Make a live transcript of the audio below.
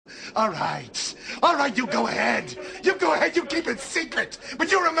All right, you go ahead. You keep it secret.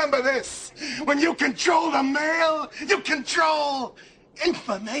 But you remember this. When you control the mail, you control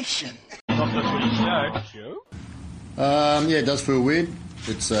information. Yeah, it does feel weird.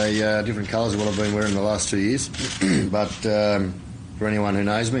 It's a different colours of what I've been wearing the last 2 years. But for anyone who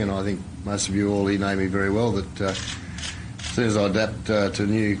knows me, and I think most of you all here know me very well, that as soon as I adapt to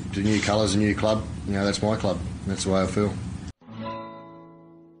new colours, a new club, that's my club. That's the way I feel.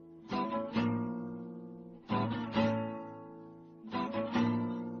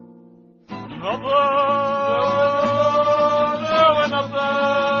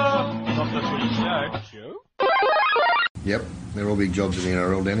 Yep, they're all big jobs in the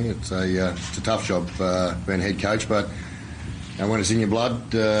NRL, Danny. It's a tough job being head coach, but when it's in your blood,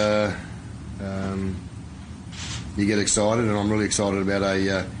 you get excited, and I'm really excited about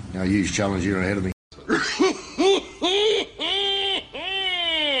a huge challenge here ahead of me.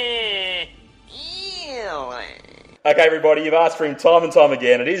 Okay, everybody, you've asked for him time and time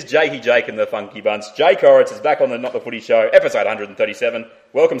again. It is Jakey Jake and the Funky Bunch. Jake Horrocks is back on the Not The Footy Show, episode 137.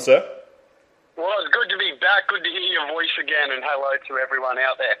 Welcome, sir. Well, it's good to be back. Good to hear your voice again, and hello to everyone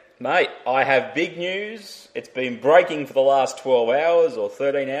out there. Mate, I have big news. It's been breaking for the last 12 hours or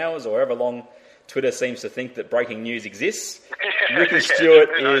 13 hours or however long Twitter seems to think that breaking news exists. Ricky Stuart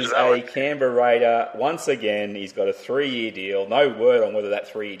is a Canberra Raider. Once again, he's got a 3-year deal. No word on whether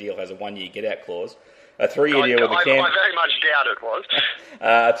that 3-year deal has a 1-year get-out clause. A 3-year deal with the Canberra... I very much doubt it was.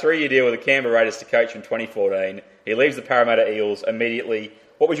 A 3-year deal with the Canberra Raiders to coach in 2014. He leaves the Parramatta Eels immediately.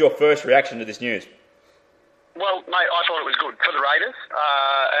 What was your first reaction to this news? Well, mate, I thought it was good for the Raiders,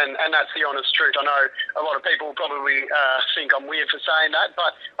 and that's the honest truth. I know a lot of people probably think I'm weird for saying that,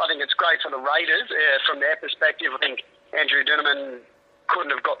 but I think it's great for the Raiders from their perspective. I think Andrew Dinneman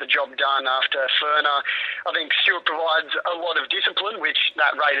couldn't have got the job done after Ferner. I think Stewart provides a lot of discipline, which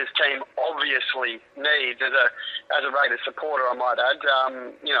that Raiders team obviously needs. As a Raiders supporter, I might add.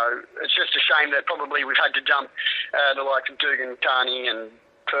 It's just a shame that probably we've had to dump the likes of Dugan, Carney and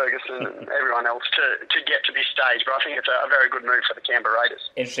Ferguson and everyone else to get to this stage, but I think it's a very good move for the Canberra Raiders.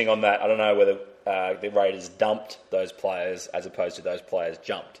 Interesting on that. I don't know whether the Raiders dumped those players as opposed to those players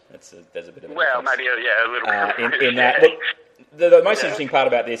jumped. There's a bit of a difference. Maybe a little bit. In that, look, the most interesting part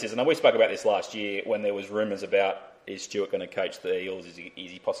about this is, and we spoke about this last year when there was rumours about is Stewart going to coach the Eels, is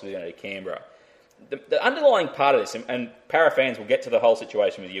he possibly going to Canberra? The underlying part of this, and Para fans will get to the whole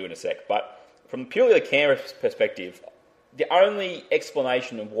situation with you in a sec, but from purely the Canberra perspective, the only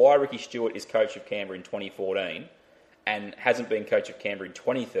explanation of why Ricky Stuart is coach of Canberra in 2014 and hasn't been coach of Canberra in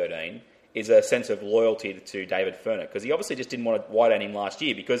 2013 is a sense of loyalty to David Ferner, because he obviously just didn't want to wide on him last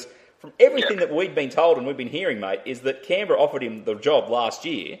year, because from everything that we've been told and we've been hearing, mate, is that Canberra offered him the job last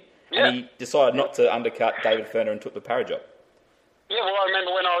year and he decided not to undercut David Ferner and took the Para job. Yeah, well, I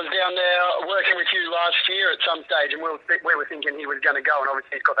remember when I was down there working with you last year at some stage, and we were thinking he was going to go, and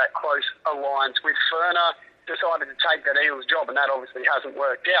obviously he's got that close alliance with Ferner, decided to take that Eels job, and that obviously hasn't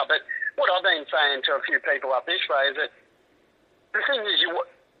worked out. But what I've been saying to a few people up this way is that the thing is,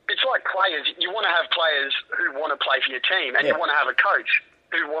 it's like players. You want to have players who want to play for your team, and you want to have a coach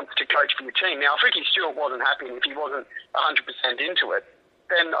who wants to coach for your team. Now, if Ricky Stuart wasn't happy, and if he wasn't 100% into it,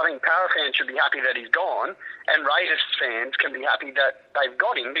 then I think Para fans should be happy that he's gone, and Raiders fans can be happy that they've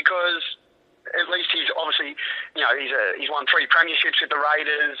got him, because at least he's obviously, he's won 3 premierships with the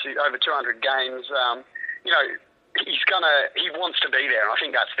Raiders, over 200 games. He wants to be there, and I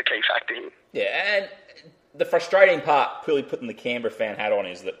think that's the key factor here. Yeah, and the frustrating part, purely putting the Canberra fan hat on,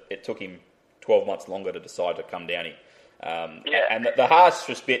 is that it took him 12 months longer to decide to come down here. And the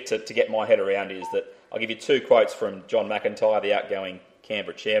hardest bit to get my head around is that I'll give you 2 quotes from John McIntyre, the outgoing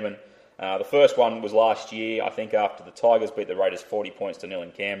Canberra chairman. The first one was last year, I think, after the Tigers beat the Raiders 40-0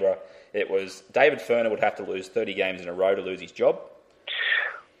 in Canberra. It was David Ferner would have to lose 30 games in a row to lose his job.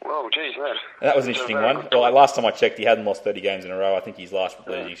 Well, geez, man. That was an interesting one. Well, last time I checked, he hadn't lost 30 games in a row. I think his last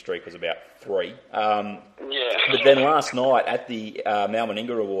losing streak was about 3. But then last night at the Mal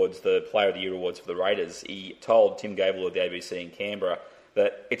Meninga Awards, the Player of the Year Awards for the Raiders, he told Tim Gable of the ABC in Canberra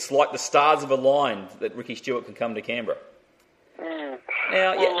that it's like the stars have aligned that Ricky Stuart can come to Canberra.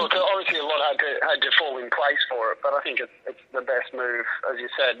 Now, look, obviously a lot had to fall in place for it, but I think it's the best move, as you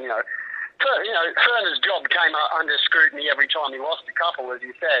said. Ferner's job came under scrutiny every time he lost a couple, as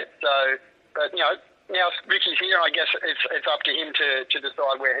you said. So, but now Ricky's here, I guess it's up to him to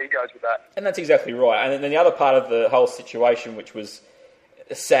decide where he goes with that. And that's exactly right. And then the other part of the whole situation, which was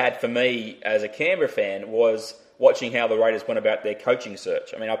sad for me as a Canberra fan, was watching how the Raiders went about their coaching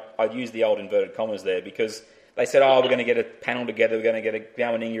search. I mean, I use the old inverted commas there, because they said, we're going to get a panel together, we're going to get a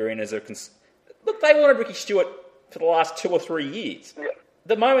Mal Meninga in as a... Look, they wanted Ricky Stuart for the last 2 or 3 years. Yeah.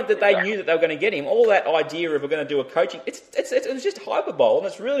 the moment that they knew that they were going to get him, all that idea of we're going to do a coaching, it was just hyperbole, and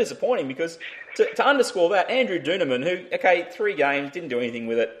it's really disappointing because to underscore that, Andrew Duneman, who, 3 games, didn't do anything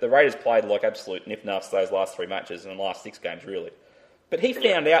with it. The Raiders played like absolute nif-nuffs those last 3 matches and the last 6 games, really. But he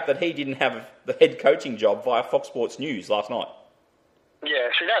found out that he didn't have the head coaching job via Fox Sports News last night. Yeah,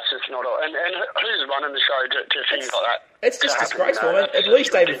 see, that's just not all. And who's running the show to things like that? It's just disgraceful. At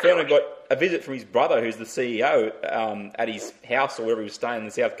least David Furner got a visit from his brother, who's the CEO, at his house or wherever he was staying on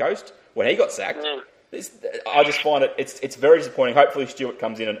the South Coast when he got sacked. Yeah. I just find it's very disappointing. Hopefully Stewart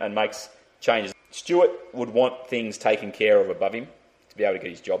comes in and makes changes. Stewart would want things taken care of above him to be able to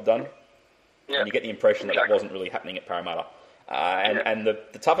get his job done. Yeah. And you get the impression that wasn't really happening at Parramatta. And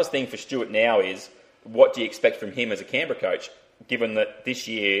the toughest thing for Stewart now is, what do you expect from him as a Canberra coach, given that this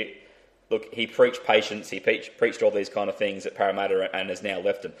year, look, he preached patience, he preached all these kind of things at Parramatta and has now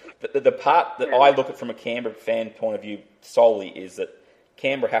left them. The part that I look at from a Canberra fan point of view solely is that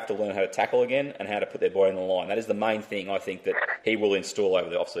Canberra have to learn how to tackle again and how to put their boy on the line. That is the main thing I think that he will install over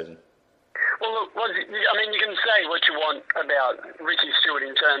the off-season. Well, look, you can say what you want about Ricky Stewart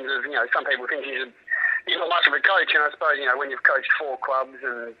in terms of, some people think he's not much of a coach, and I suppose, when you've coached 4 clubs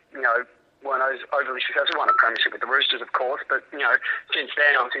and, weren't overly successful, won a premiership with the Roosters, of course, but, since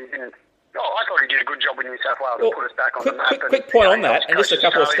then, obviously, he didn't. I thought he did a good job with New South Wales and put us back on the map. Quick point on that, and just a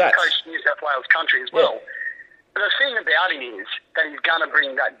couple of stats. He coached New South Wales country as well. Yeah. But the thing about him is that he's going to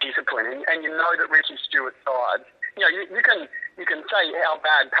bring that discipline, and you know that Ricky Stewart's side, you can say how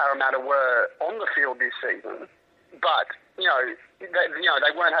bad Parramatta were on the field this season, but,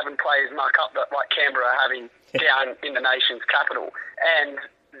 they weren't having players muck up like Canberra are having down in the nation's capital. And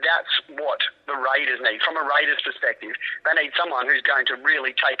that's what the Raiders need. From a Raiders perspective, they need someone who's going to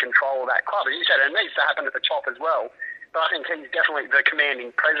really take control of that club. As you said, it needs to happen at the top as well. But I think he's definitely the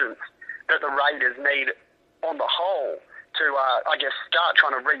commanding presence that the Raiders need on the whole to, start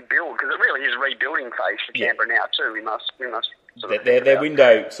trying to rebuild, because it really is a rebuilding phase for Canberra now too. We must sort of their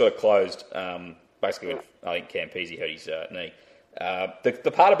window sort of closed, basically when I think Campese hurt his knee.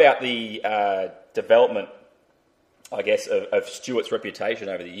 The part about the development, I guess, of Stewart's reputation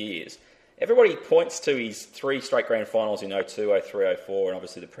over the years, everybody points to his 3 straight grand finals in 02, 03, 04, and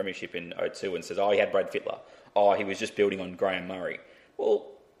obviously the premiership in 02, and says, he had Brad Fittler. He was just building on Graham Murray. Well,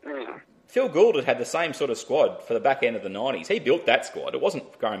 Phil Gould had the same sort of squad for the back end of the 90s. He built that squad. It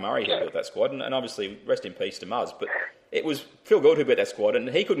wasn't Graham Murray who built that squad, and obviously, rest in peace to Muzz, but it was Phil Gould who built that squad, and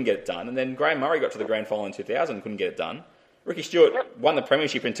he couldn't get it done, and then Graham Murray got to the grand final in 2000 and couldn't get it done. Ricky Stewart won the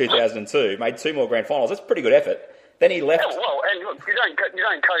premiership in 2002, made 2 more grand finals. That's a pretty good effort. Then he left. Well, and look, you don't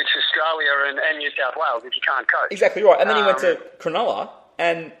coach Australia and New South Wales if you can't coach. Exactly right. And then he went to Cronulla,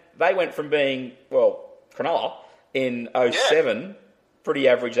 and they went from being, Cronulla in 07, pretty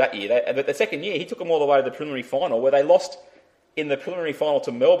average that year. But the second year, he took them all the way to the preliminary final, where they lost in the preliminary final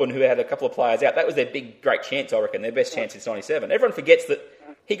to Melbourne, who had a couple of players out. That was their big, great chance, I reckon, their best chance since 97. Everyone forgets that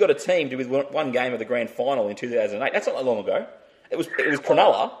he got a team to win 1 game of the grand final in 2008. That's not that long ago. It was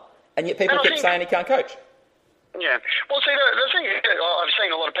Cronulla, and yet people kept saying he can't coach. Yeah. Well, see, the thing is, I've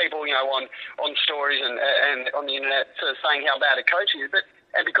seen a lot of people, on stories and on the internet sort of saying how bad a coach he is,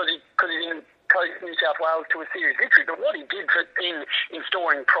 and because he didn't coach New South Wales to a series victory. But what he did in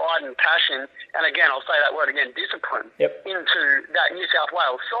installing pride and passion, and again, I'll say that word again, discipline, into that New South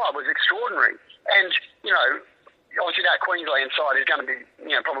Wales side was extraordinary. And, obviously that Queensland side is going to be,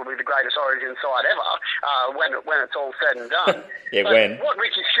 probably the greatest Origin side ever when it's all said and done. What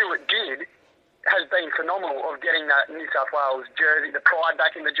Ricky Stewart did has been phenomenal of getting that New South Wales jersey, the pride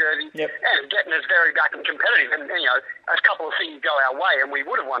back in the jersey, and getting us very back and competitive. And, a couple of things go our way, and we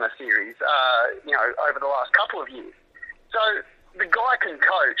would have won a series, over the last couple of years. So the guy can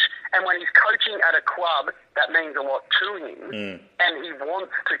coach, and when he's coaching at a club, that means a lot to him, and he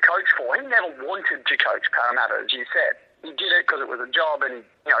wants to coach for. He never wanted to coach Parramatta, as you said. He did it because it was a job, and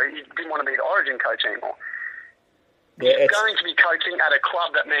he didn't want to be the Origin coach anymore. He's going to be coaching at a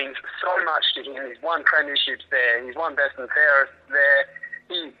club that means so much to him. He's won premierships there. He's won best and fairest there.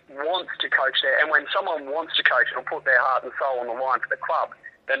 He wants to coach there. And when someone wants to coach and will put their heart and soul on the line for the club,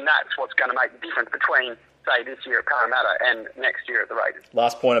 then that's what's going to make the difference between, say, this year at Parramatta and next year at the Raiders.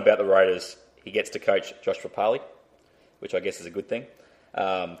 Last point about the Raiders, he gets to coach Josh Papali, which I guess is a good thing,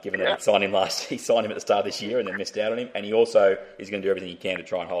 given that he signed him at the start of this year and then missed out on him. And he also is going to do everything he can to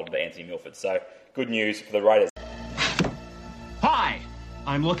try and hold him to Anthony Milford. So good news for the Raiders. Hi,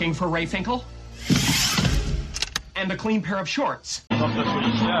 I'm looking for Ray Finkel. And a clean pair of shorts.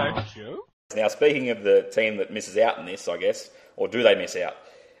 Now, speaking of the team that misses out in this, I guess, or do they miss out?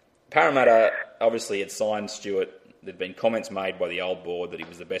 Parramatta obviously had signed Stewart. There'd been comments made by the old board that he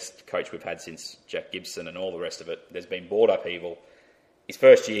was the best coach we've had since Jack Gibson and all the rest of it. There's been board upheaval. his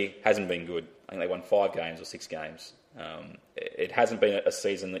first year hasn't been good. I think they won 5 games or 6 games. It hasn't been a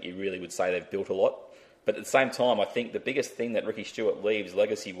season that you really would say they've built a lot. But at the same time, I think the biggest thing that Ricky Stuart leaves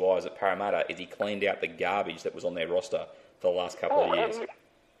legacy-wise at Parramatta is he cleaned out the garbage that was on their roster for the last couple of years.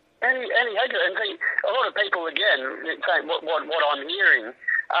 And he had to. And see, a lot of people, again, saying what I'm hearing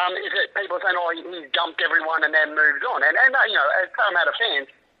is that people are saying, he's dumped everyone and then moves on. And as Parramatta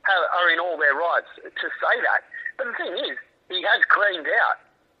fans are in all their rights to say that. But the thing is, he has cleaned out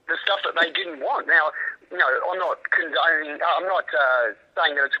the stuff that they didn't want. Now, I'm not condoning, I'm not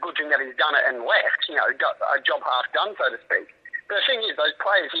saying that it's a good thing that he's done it and left, got a job half done, so to speak. But the thing is, those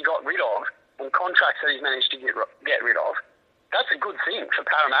players he got rid of and contracts that he's managed to get rid of, that's a good thing for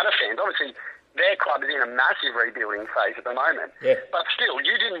Parramatta fans. Obviously, their club is in a massive rebuilding phase at the moment. Yeah. But still,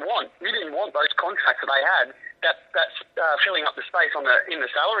 you didn't want those contracts that they had that's filling up the space in the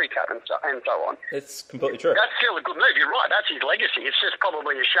salary cap and so on. It's completely true. That's still a good move. You're right. That's his legacy. It's just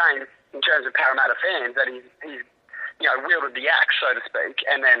probably a shame in terms of Parramatta fans that he's wielded the axe, so to speak,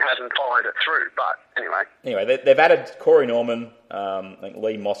 and then hasn't followed it through. But anyway, they've added Corey Norman. I think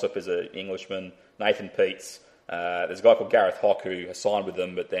Lee Mossop is an Englishman. Nathan Peets. There's a guy called Gareth Hock who has signed with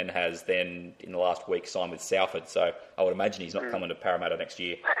them, but then has in the last week signed with Salford. So I would imagine he's not coming to Parramatta next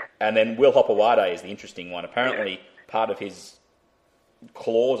year. And then Will Hopewade is the interesting one. Apparently, part of his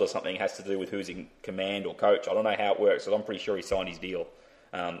clause or something has to do with who's in command or coach. I don't know how it works, but I'm pretty sure he signed his deal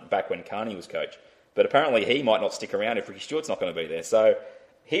back when Carney was coach. But apparently he might not stick around if Ricky Stuart's not going to be there. So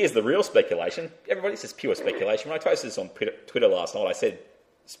here's the real speculation. Everybody, this is pure speculation. When I posted this on Twitter last night, I said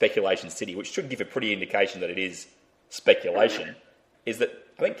Speculation City, which should give a pretty indication that it is speculation, is that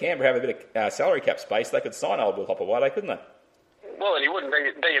I think Canberra have a bit of salary cap space. They could sign old Will Hopewade, couldn't they? Well, and he wouldn't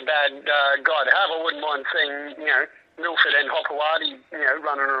be a bad guy to have. I wouldn't mind seeing, Milford and Hopewade,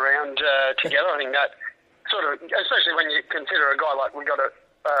 running around together. I think that sort of, especially when you consider a guy like we got a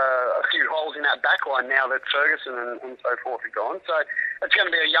few holes in that back line now that Ferguson and so forth are gone. So it's going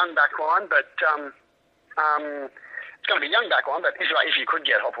to be a young back line, but it's going to be a young back line. But if you could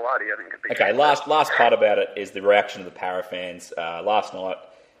get Hopewade, I think it'd be okay. Last part about it is the reaction of the Para fans last night.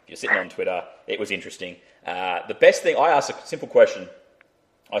 If you're sitting on Twitter, it was interesting. The best thing, I asked a simple question.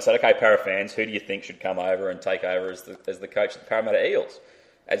 I said, okay, Para fans, who do you think should come over and take over as the coach of the Parramatta Eels?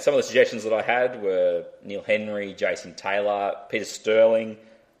 And some of the suggestions that I had were Neil Henry, Jason Taylor, Peter Sterling,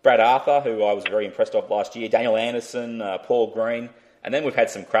 Brad Arthur, who I was very impressed with last year, Daniel Anderson, Paul Green, and then we've had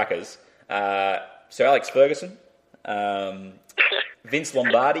some crackers. Sir Alex Ferguson, Vince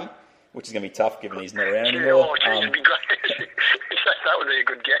Lombardi, which is going to be tough given he's not around anymore. It'd be great. That would be a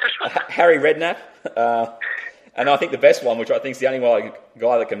good guess. Harry Redknapp. And I think the best one, which I think is the only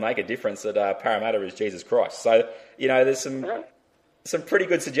guy that can make a difference at Parramatta, is Jesus Christ. So, there's some pretty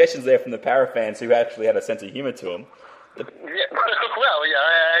good suggestions there from the Para fans who actually had a sense of humour to them. And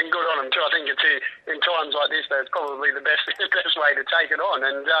good on them too. I think in times like this, that's probably the best way to take it on.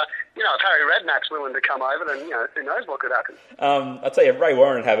 And if Harry Redknapp's willing to come over, then who knows what could happen. I'll tell you, Ray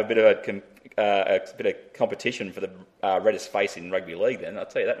Warren would have a bit of competition for the reddest face in rugby league. Then I'll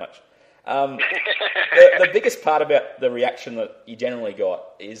tell you that much. The biggest part about the reaction that you generally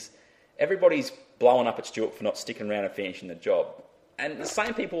got is everybody's blowing up at Stuart for not sticking around and finishing the job. And the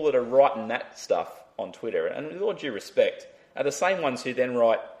same people that are writing that stuff on Twitter, and with all due respect, are the same ones who then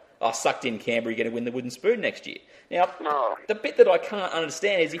write, sucked in Canberra, you're going to win the wooden spoon next year. Now, the bit that I can't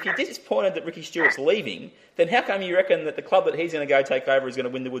understand is if you're disappointed that Ricky Stuart's leaving, then how come you reckon that the club that he's going to go take over is going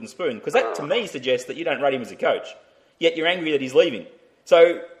to win the wooden spoon? Because that, to me, suggests that you don't rate him as a coach, yet you're angry that he's leaving.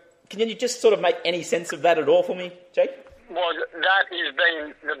 So, can you just sort of make any sense of that at all for me, Jake? Well, that has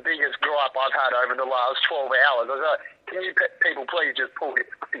been the biggest gripe I've had over the last 12 hours. Can you people please just pull your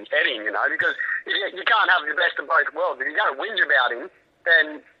fucking head in, because you can't have the best of both worlds. If you're going to whinge about him,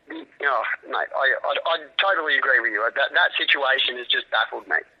 then, mate, I totally agree with you. That situation has just baffled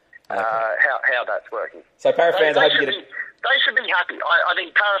me, how that's working. So, Para fans, they should be happy. I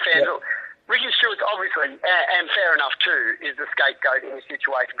think Para fans... Yep. Ricky Stuart's obviously, and fair enough too, is the scapegoat in this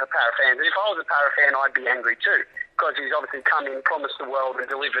situation for Para fans. And if I was a Para fan, I'd be angry too, because he's obviously come in, promised the world, and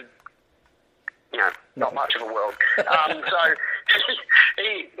delivered, not much of a world. So,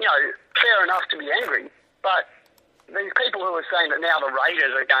 fair enough to be angry. But these people who are saying that now the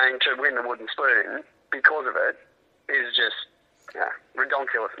Raiders are going to win the wooden spoon because of it is just...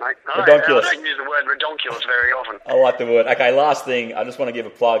 redonkulous, mate. Redonkulous. I don't use the word redonkulous very often. I like the word. Okay, last thing. I just want to give a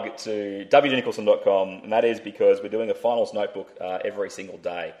plug to wnicholson.com, and that is because we're doing a finals notebook every single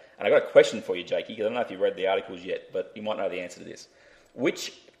day. And I've got a question for you, Jakey, because I don't know if you've read the articles yet, but you might know the answer to this.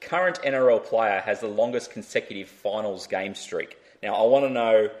 Which current NRL player has the longest consecutive finals game streak? Now, I want to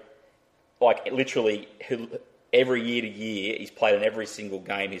know, literally, every year to year, he's played in every single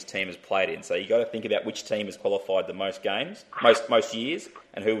game his team has played in. So you got to think about which team has qualified the most games, most years,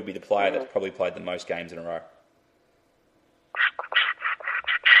 and who would be the player that's probably played the most games in a row.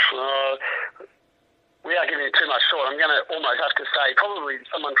 Without giving it too much thought, I'm going to almost have to say probably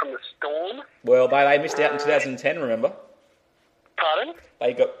someone from the Storm. Well, they missed out in 2010, remember? Pardon?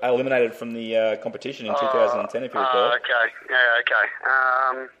 They got eliminated from the competition in 2010, if you recall. Okay. Yeah,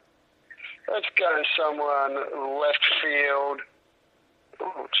 okay. Let's go someone left field.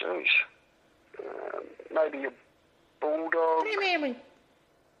 Oh, jeez. Maybe a Bulldog. Go Manly.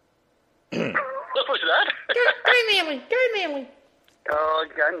 What was that? Go Manly. Go Manly. Oh,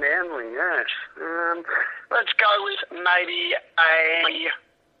 go Manly, yes. Let's go with maybe a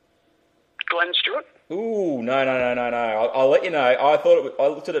Glenn Stewart. Ooh, no. I'll let you know. I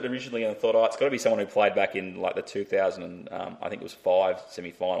looked at it originally and thought, it's got to be someone who played back in like the 2000 I think it was 5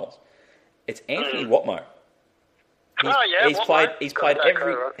 semi-finals. It's Anthony Watmo. He's played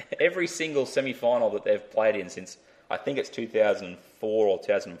every single semi-final that they've played in since I think it's 2004 or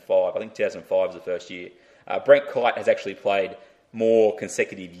 2005. I think 2005 is the first year. Brent Kite has actually played more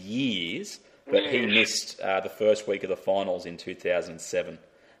consecutive years, but he missed the first week of the finals in 2007,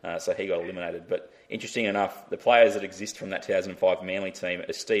 so he got eliminated. But interesting enough, the players that exist from that 2005 Manly team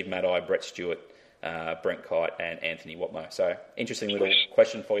are Steve Maddai, Brett Stewart, Brent Kite, and Anthony Watmo. So interesting little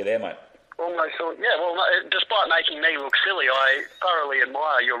question for you there, mate. Almost thought, despite making me look silly, I thoroughly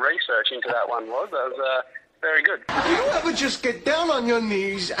admire your research into that one, That was very good. Do you ever just get down on your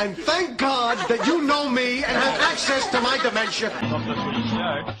knees and thank God that you know me and have access to my dementia?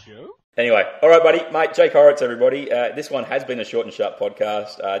 Anyway, all right, buddy. Mate, Jake Horrocks, everybody. This one has been a short and sharp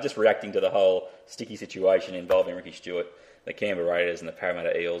podcast, just reacting to the whole sticky situation involving Ricky Stewart, the Canberra Raiders and the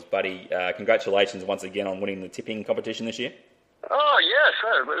Parramatta Eels. Buddy, congratulations once again on winning the tipping competition this year. Oh, yes.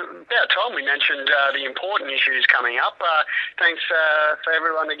 About time we mentioned the important issues coming up. Thanks for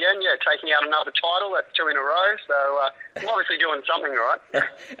everyone again. Yeah, taking out another title. That's 2 in a row. So I'm obviously doing something right.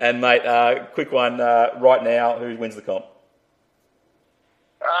 And, mate, quick one right now. Who wins the comp?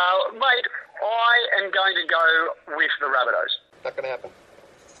 Mate, I am going to go with the Rabbitohs. Not going to happen.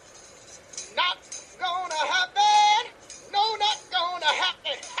 Not gonna happen! No, not gonna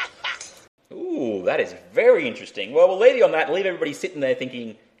happen! Ooh, that is very interesting. Well, we'll leave you on that and leave everybody sitting there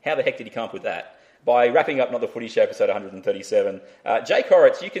thinking, how the heck did he come up with that? By wrapping up Not the Footy Show, episode 137. Jake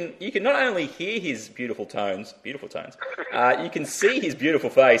Horrocks, you can not only hear his beautiful tones, you can see his beautiful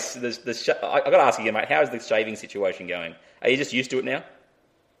face. I've got to ask you again, mate, how is the shaving situation going? Are you just used to it now?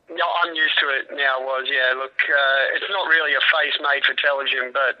 No, I'm used to it now, Look, it's not really a face made for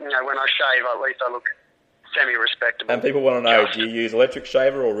television, but, when I shave, at least I look semi-respectable. And people want to know, do you use electric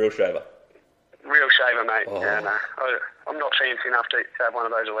shaver or real shaver? Real shaver, mate. Oh. Yeah, no. I'm not fancy enough to have one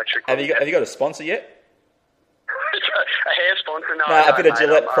of those electric ones. Have you got a sponsor yet? A hair sponsor? No. A bit of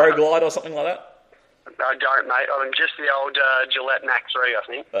Gillette Pro Glide or something like that? I don't, mate. I'm just the old Gillette Mac 3, I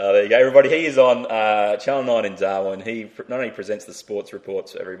think. There you go, everybody. He is on Channel 9 in Darwin. He not only presents the sports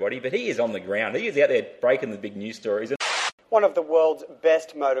reports for everybody, but he is on the ground. He is out there breaking the big news stories. One of the world's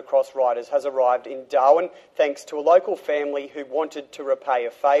best motocross riders has arrived in Darwin thanks to a local family who wanted to repay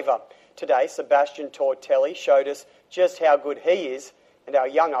a favour. Today, Sebastian Tortelli showed us just how good he is, and our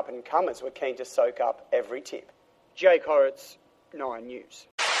young up-and-comers were keen to soak up every tip. Jake Horrocks, 9 News.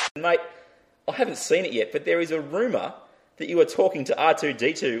 Mate, I haven't seen it yet, but there is a rumour that you were talking to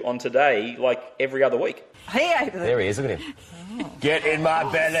R2-D2 on Today like every other week. There he is, look at him. Oh. Get in my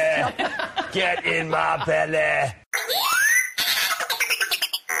belly! Get in my belly!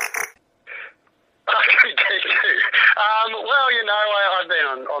 I've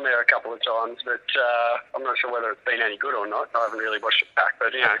been on there a couple of times, but I'm not sure whether it's been any good or not. I haven't really watched it back,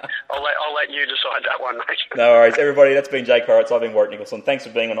 but I'll let you decide that one, mate. No worries, everybody. That's been Jake Horrocks. I've been Warwick Nicholson. Thanks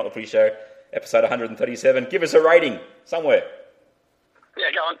for being on Not the Footy Show, episode 137. Give us a rating somewhere.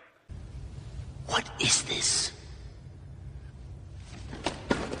 Yeah, go on. What is this?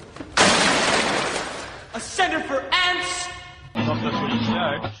 A center for ants! Not the Footy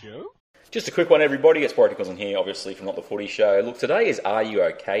Show. Just a quick one, everybody. It's Warwick Nicholson here, obviously, from Not the Footy Show. Look, today is Are You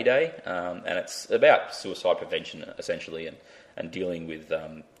OK Day, and it's about suicide prevention, essentially, and dealing with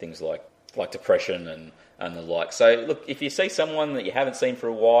things like depression and the like. So, look, if you see someone that you haven't seen for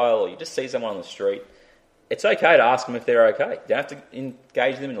a while, or you just see someone on the street, it's okay to ask them if they're okay. You don't have to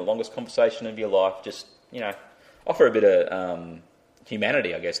engage them in the longest conversation of your life. Just, offer a bit of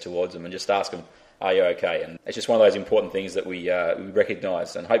humanity, I guess, towards them, and just ask them, are you okay? And it's just one of those important things that we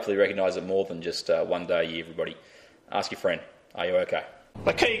recognise, and hopefully recognise it more than just one day a year, everybody. Ask your friend, are you okay?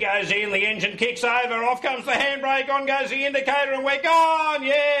 The key goes in, the engine kicks over, off comes the handbrake, on goes the indicator, and we're gone,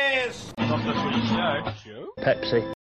 yes! Pepsi.